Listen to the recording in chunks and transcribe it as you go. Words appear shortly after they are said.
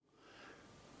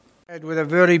With a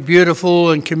very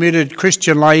beautiful and committed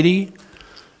Christian lady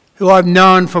who I've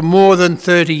known for more than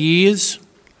 30 years.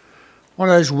 One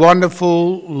of those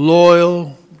wonderful,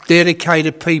 loyal,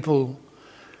 dedicated people.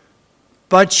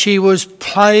 But she was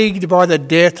plagued by the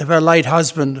death of her late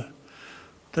husband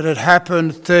that had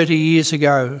happened 30 years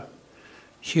ago.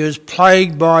 She was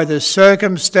plagued by the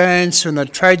circumstance and the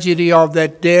tragedy of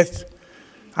that death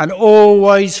and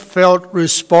always felt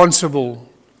responsible.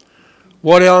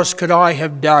 What else could I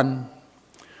have done?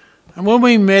 And when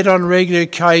we met on regular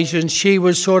occasions, she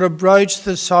would sort of broach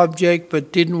the subject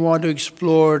but didn't want to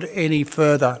explore it any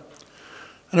further.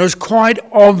 And it was quite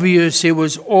obvious it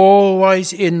was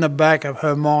always in the back of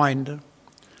her mind.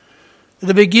 At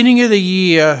the beginning of the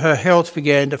year, her health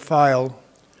began to fail.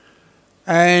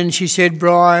 And she said,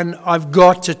 "Brian, I've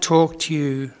got to talk to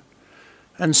you."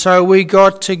 And so we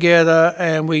got together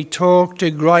and we talked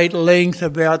at great length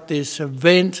about this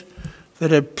event that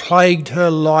had plagued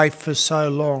her life for so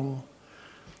long.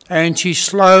 And she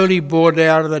slowly brought it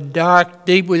out of the dark,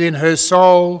 deep within her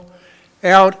soul,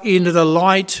 out into the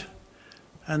light,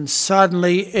 and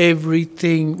suddenly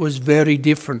everything was very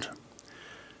different.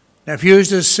 Now, if you were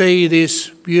to see this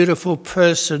beautiful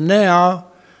person now,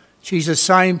 she's the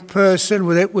same person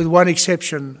with one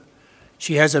exception.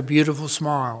 She has a beautiful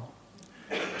smile.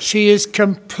 She is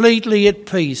completely at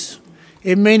peace.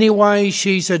 In many ways,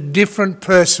 she's a different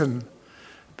person,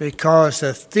 because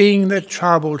the thing that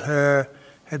troubled her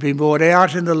had been brought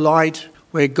out in the light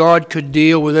where God could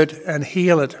deal with it and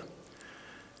heal it.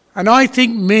 And I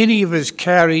think many of us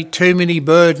carry too many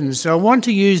burdens. So I want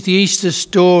to use the Easter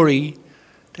story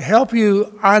to help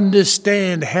you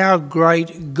understand how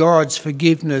great God's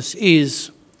forgiveness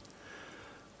is.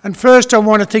 And first I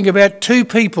want to think about two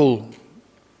people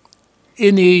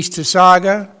in the Easter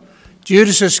saga,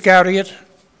 Judas Iscariot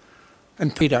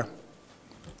and Peter.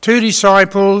 Two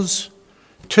disciples,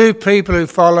 two people who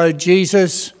followed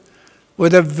Jesus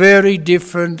with a very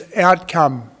different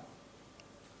outcome.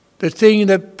 The thing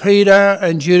that Peter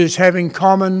and Judas have in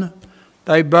common,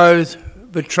 they both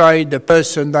betrayed the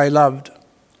person they loved.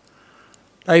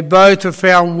 They both were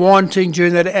found wanting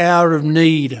during that hour of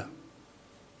need.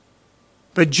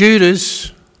 But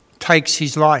Judas takes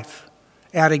his life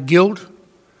out of guilt,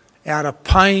 out of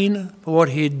pain for what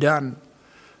he had done.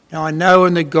 Now, I know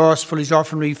in the gospel he's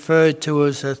often referred to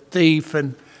as a thief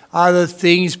and other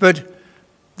things, but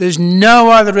there's no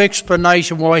other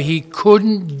explanation why he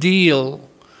couldn't deal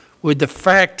with the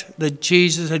fact that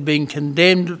Jesus had been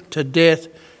condemned to death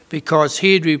because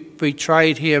he had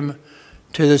betrayed him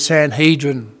to the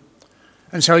Sanhedrin.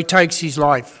 And so he takes his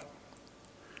life.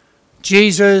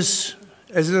 Jesus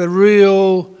is a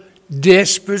real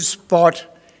desperate spot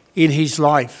in his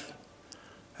life.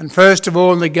 And first of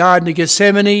all, in the Garden of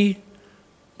Gethsemane,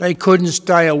 they couldn't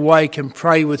stay awake and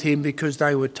pray with him because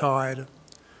they were tired.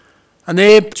 And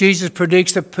there Jesus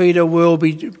predicts that Peter will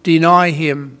deny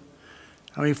him.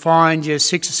 And we find just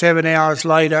 6 or 7 hours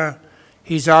later,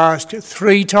 he's asked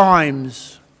 3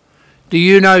 times, "Do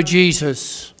you know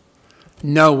Jesus?"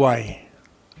 "No way.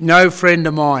 No friend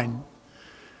of mine."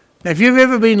 Now, if you've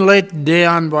ever been let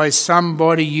down by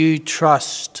somebody you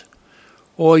trust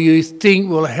or you think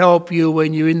will help you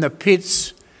when you're in the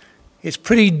pits, it's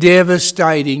pretty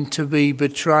devastating to be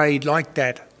betrayed like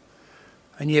that.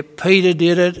 And yet Peter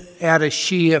did it out of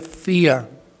sheer fear.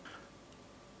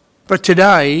 But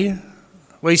today,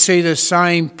 we see the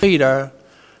same Peter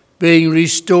being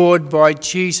restored by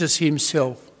Jesus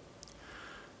himself.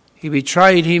 He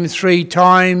betrayed him 3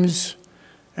 times,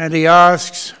 and he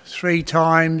asks 3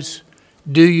 times,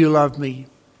 "Do you love me?"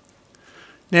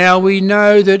 Now we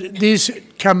know that this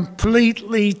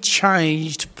completely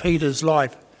changed Peter's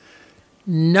life.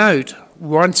 Note,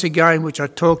 once again, which I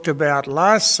talked about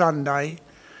last Sunday,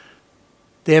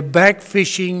 they're back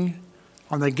fishing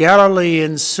on the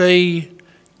Galilean Sea,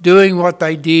 doing what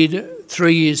they did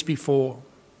 3 years before.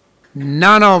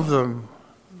 None of them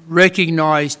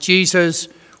recognised Jesus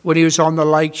when he was on the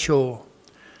lake shore.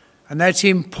 And that's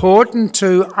important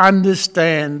to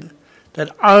understand, that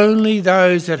only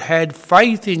those that had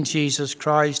faith in Jesus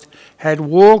Christ, had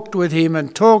walked with him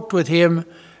and talked with him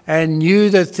and knew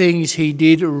the things he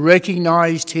did,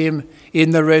 recognised him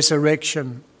in the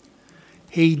resurrection.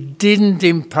 He didn't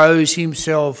impose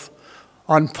himself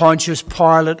on Pontius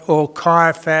Pilate or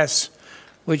Caiaphas,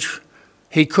 which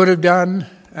he could have done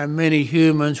and many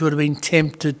humans would have been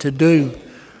tempted to do.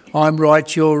 I'm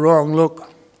right, you're wrong.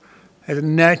 Look, had a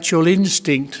natural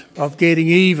instinct of getting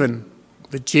even.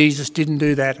 But Jesus didn't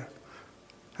do that.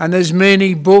 And there's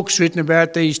many books written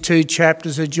about these 2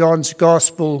 chapters of John's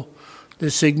Gospel, the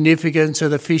significance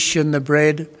of the fish and the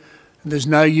bread, And there's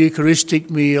no Eucharistic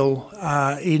meal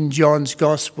in John's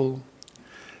Gospel.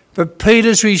 But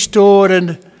Peter's restored,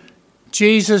 and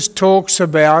Jesus talks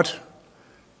about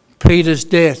Peter's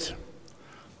death.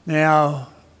 Now,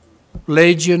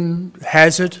 legend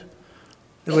has it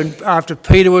that after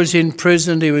Peter was in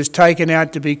prison, he was taken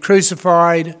out to be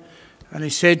crucified, and he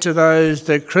said to those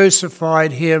that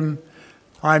crucified him,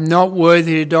 "I'm not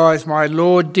worthy to die as my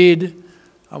Lord did.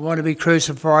 I want to be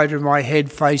crucified with my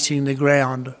head facing the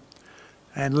ground."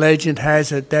 And legend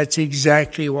has it that's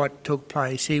exactly what took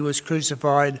place. He was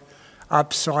crucified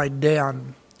upside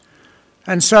down.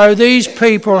 And so these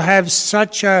people have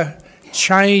such a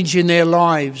change in their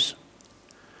lives.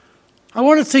 I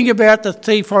want to think about the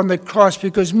thief on the cross,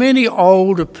 because many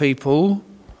older people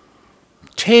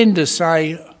tend to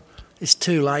say, it's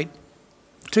too late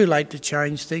to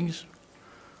change things.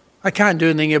 I can't do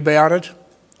anything about it.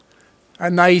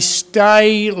 And they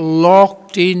stay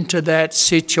locked into that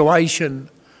situation.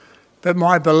 But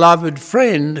my beloved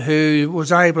friend, who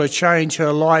was able to change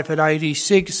her life at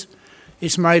 86,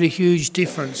 it's made a huge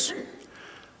difference.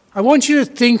 I want you to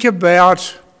think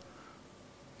about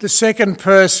the second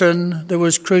person that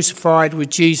was crucified with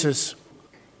Jesus,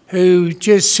 who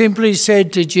just simply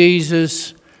said to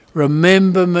Jesus,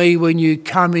 "Remember me when you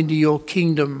come into your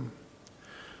kingdom."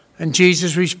 And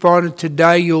Jesus responded,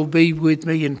 "Today you'll be with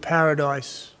me in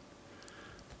paradise."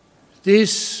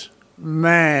 This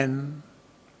man,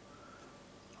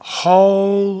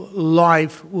 whole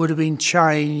life would have been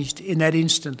changed in that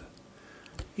instant.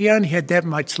 He only had that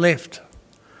much left.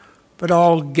 But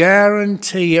I'll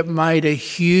guarantee it made a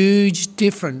huge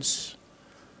difference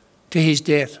to his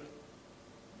death.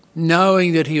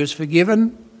 Knowing that he was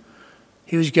forgiven,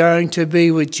 he was going to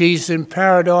be with Jesus in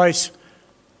paradise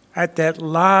at that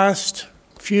last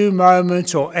few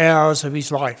moments or hours of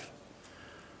his life.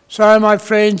 So, my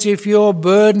friends, if you're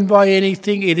burdened by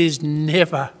anything, it is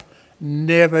never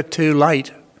too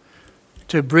late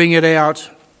to bring it out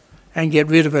and get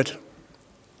rid of it.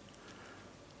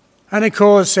 And of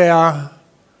course, our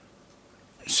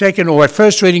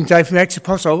first reading today from Acts of the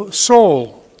Apostles,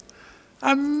 Saul,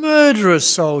 a murderous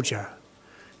soldier.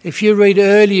 If you read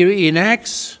earlier in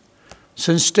Acts,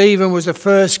 St. Stephen was the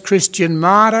first Christian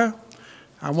martyr,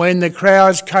 and when the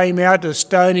crowds came out to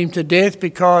stone him to death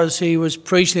because he was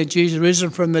preaching that Jesus risen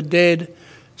from the dead,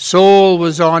 Saul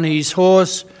was on his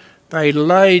horse. They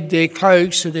laid their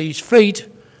cloaks at his feet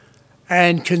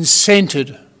and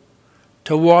consented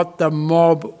to what the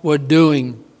mob were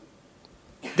doing.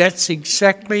 That's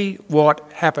exactly what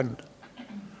happened.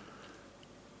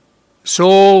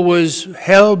 Saul was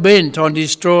hell-bent on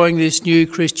destroying this new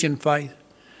Christian faith.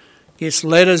 Gets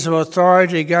letters of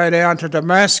authority to go down to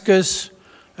Damascus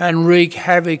and wreak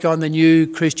havoc on the new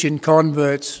Christian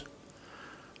converts.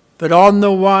 But on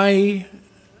the way,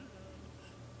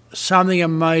 something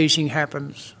amazing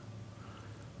happens.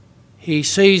 He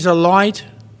sees a light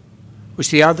which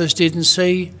the others didn't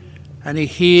see, and he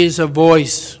hears a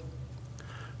voice.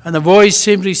 And the voice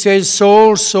simply says,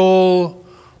 "Saul, Saul,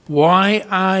 why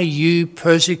are you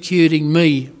persecuting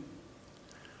me?"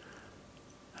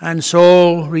 And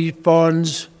Saul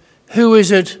responds, "Who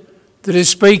is it that is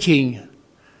speaking?"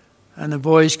 And the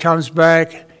voice comes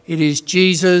back, "It is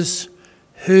Jesus,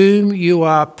 whom you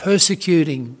are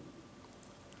persecuting."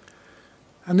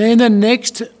 And then the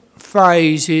next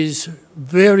phase is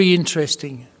very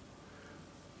interesting.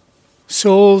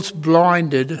 Saul's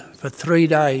blinded for 3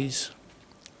 days.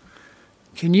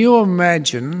 Can you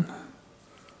imagine,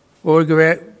 or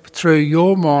go out through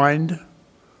your mind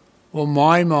or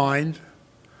my mind,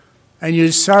 and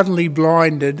you're suddenly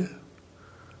blinded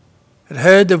and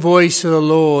heard the voice of the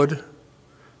Lord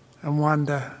and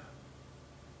wonder,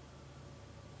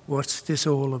 what's this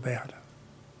all about?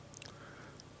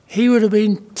 He would have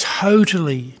been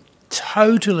totally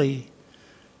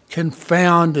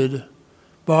confounded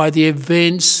by the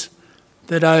events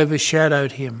that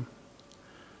overshadowed him.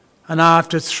 And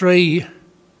after 3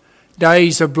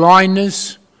 days of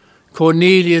blindness,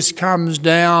 Cornelius comes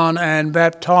down and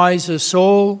baptizes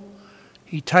Saul.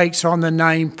 He takes on the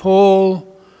name Paul,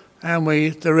 and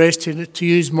the rest, to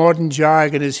use modern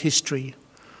jargon, is history.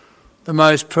 The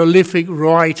most prolific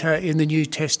writer in the New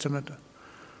Testament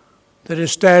that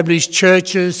established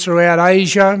churches throughout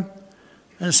Asia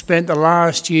and spent the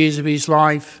last years of his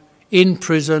life in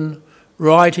prison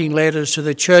writing letters to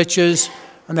the churches,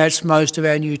 and that's most of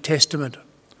our New Testament.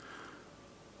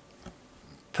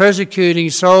 Persecuting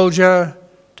soldier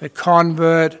to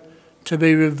convert to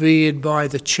be revered by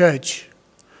the church,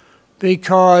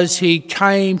 because he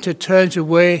came to terms with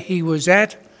where he was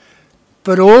at,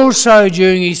 but also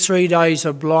during his 3 days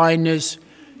of blindness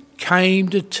came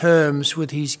to terms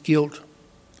with his guilt.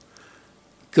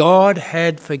 God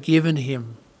had forgiven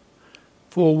him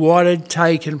for what had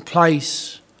taken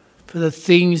place, for the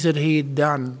things that he had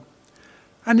done.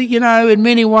 And in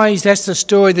many ways that's the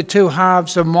story, the two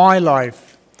halves of my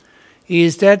life,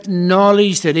 is that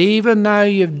knowledge that even though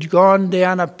you've gone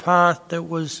down a path that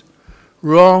was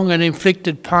wrong and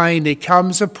inflicted pain, there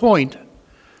comes a point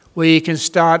where you can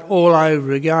start all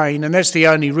over again. And that's the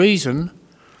only reason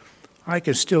I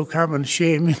can still come and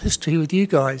share ministry with you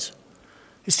guys.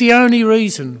 It's the only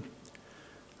reason.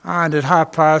 And at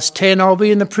 10:30 I'll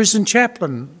be in the prison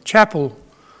chapel,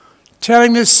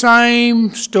 telling the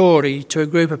same story to a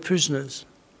group of prisoners,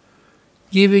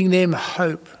 giving them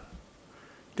hope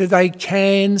that they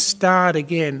can start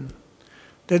again,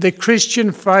 that the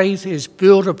Christian faith is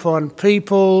built upon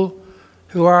people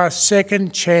who are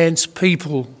second chance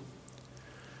people,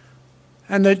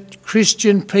 and that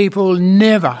Christian people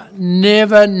never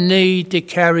need to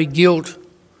carry guilt,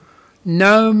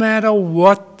 no matter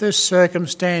what the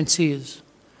circumstance is.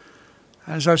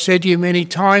 As I've said to you many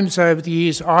times over the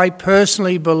years, I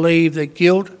personally believe that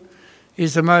guilt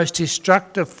is the most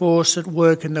destructive force at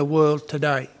work in the world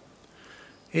today.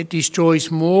 It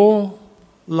destroys more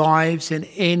lives than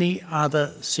any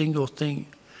other single thing.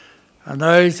 And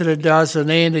those that it does in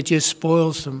the end, it just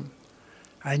spoils them.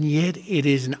 And yet it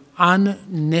is an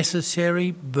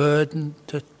unnecessary burden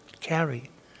to carry.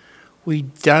 We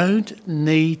don't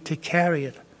need to carry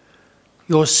it.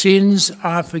 Your sins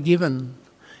are forgiven.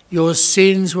 Your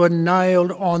sins were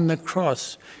nailed on the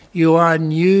cross. You are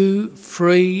new,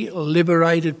 free,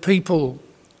 liberated people.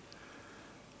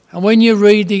 And when you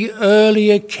read the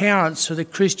early accounts of the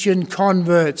Christian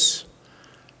converts,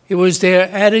 it was their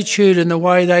attitude and the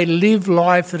way they lived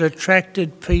life that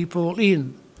attracted people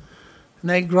in. And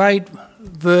that great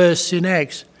verse in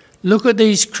Acts, look at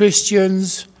these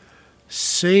Christians,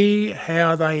 see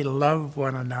how they love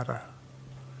one another.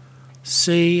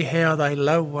 See how they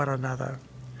love one another.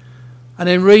 And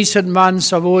in recent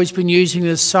months, I've always been using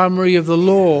the summary of the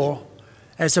law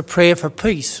as a prayer for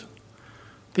peace,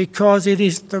 because it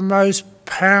is the most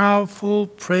powerful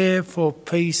prayer for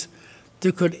peace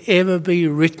that could ever be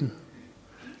written.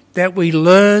 That we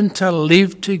learn to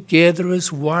live together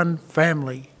as one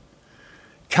family,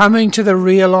 coming to the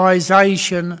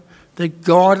realisation that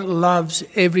God loves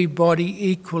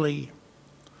everybody equally,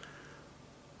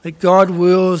 that God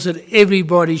wills that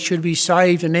everybody should be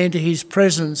saved and enter his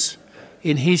presence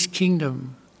in his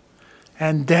kingdom.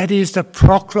 And that is the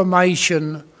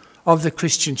proclamation of the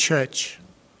Christian church.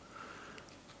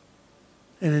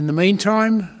 And in the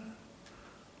meantime,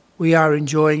 we are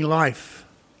enjoying life,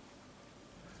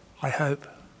 I hope.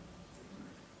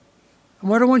 And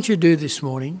what I want you to do this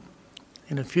morning,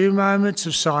 in a few moments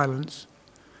of silence,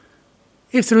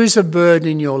 if there is a burden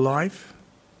in your life,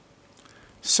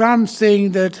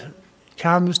 something that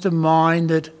comes to mind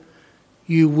that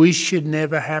you wish should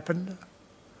never happen,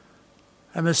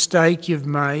 a mistake you've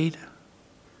made,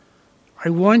 I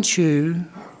want you,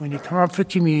 when you come up for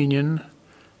communion,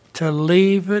 to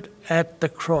leave it at the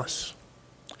cross.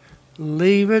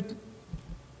 Leave it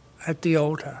at the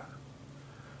altar.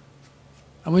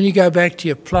 And when you go back to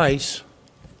your place,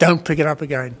 don't pick it up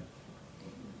again.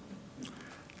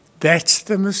 That's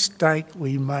the mistake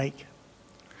we make.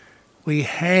 We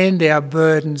hand our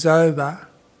burdens over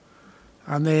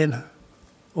and then,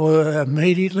 or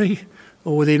immediately,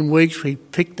 or within weeks, we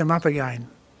pick them up again.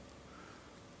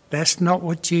 That's not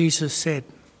what Jesus said.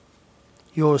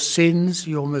 Your sins,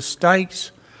 your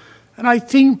mistakes, and I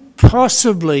think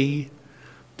possibly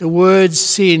the word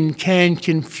sin can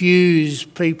confuse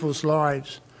people's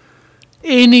lives.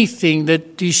 Anything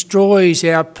that destroys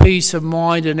our peace of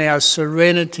mind and our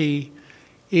serenity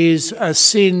is a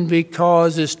sin,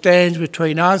 because it stands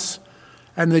between us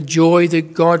and the joy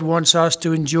that God wants us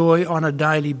to enjoy on a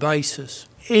daily basis.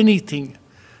 Anything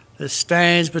that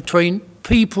stands between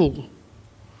people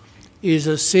is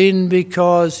a sin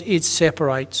because it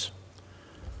separates.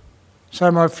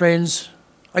 So, my friends,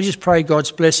 I just pray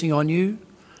God's blessing on you.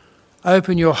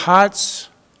 Open your hearts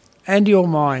and your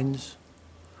minds.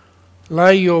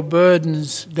 Lay your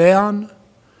burdens down,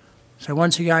 so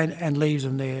once again, and leave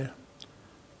them there.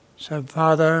 So,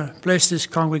 Father, bless this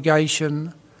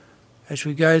congregation as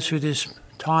we go through this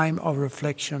time of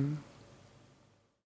reflection.